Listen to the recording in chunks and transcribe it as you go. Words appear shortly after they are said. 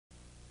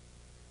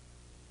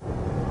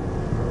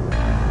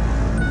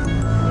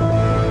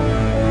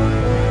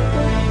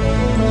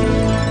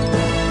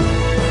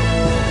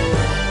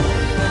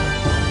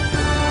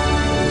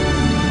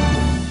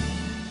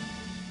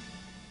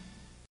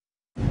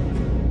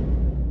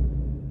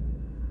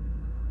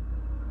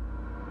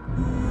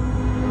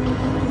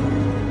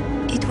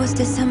It was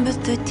December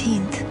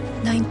 13th,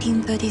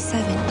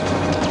 1937,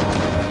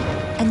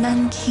 and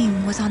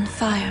Nanking was on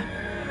fire.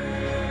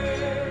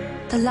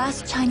 The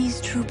last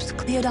Chinese troops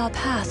cleared our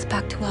path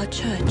back to our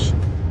church,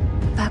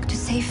 back to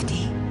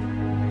safety.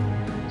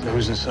 So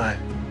who's inside?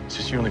 Is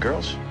this you and the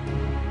girls?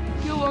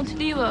 You won't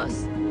leave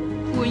us,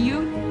 will you?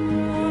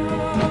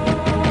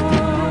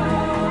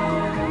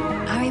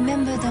 I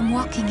remember them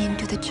walking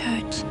into the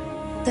church,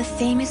 the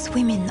famous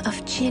women of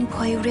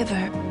Chienpui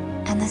River,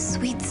 and the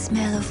sweet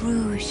smell of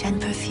rouge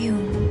and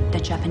perfume. The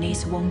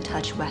Japanese won't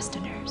touch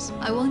Westerners.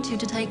 I want you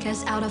to take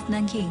us out of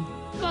Nanking.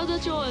 Father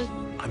John.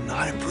 I'm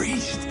not a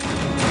priest.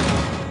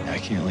 I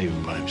can't leave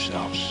him by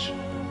themselves.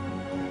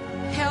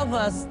 Help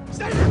us.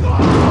 Stop!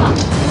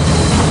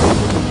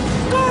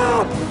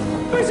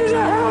 This is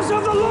a house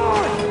of the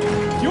Lord!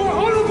 You are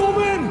honorable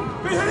men!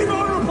 Behave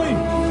honorably!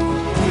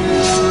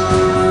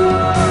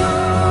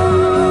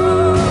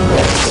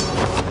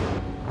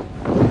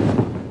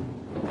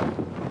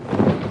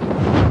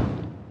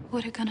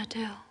 What are you gonna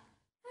do?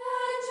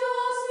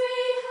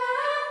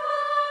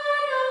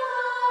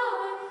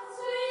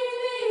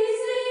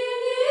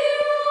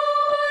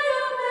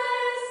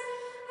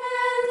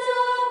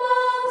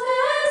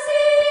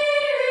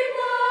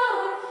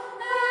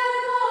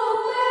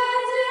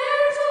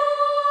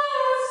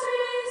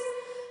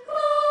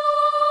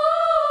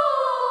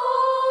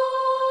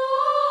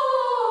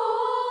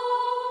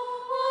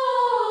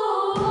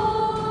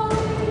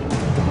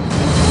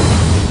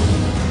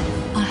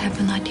 I have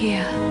an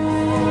idea.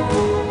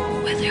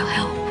 With your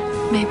help,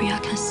 maybe I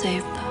can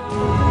save them.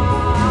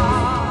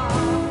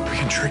 We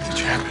can trick the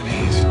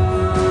Japanese.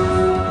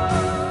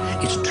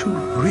 It's too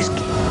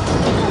risky.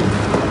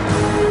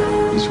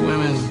 These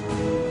women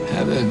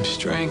have a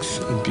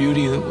strength and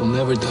beauty that will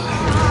never die.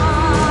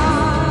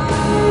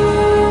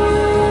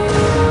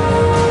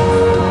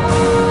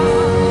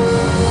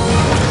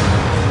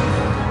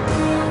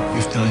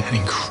 You've done an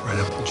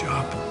incredible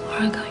job.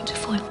 Are you going to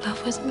fall in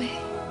love with me?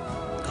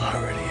 I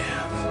already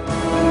have.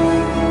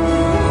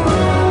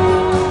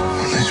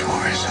 When this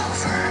war is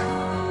over,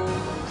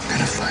 I'm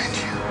gonna find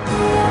you.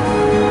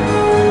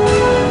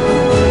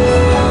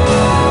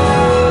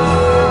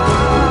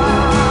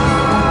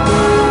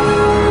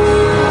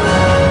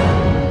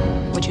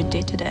 What you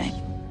did today,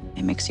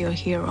 it makes you a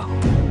hero.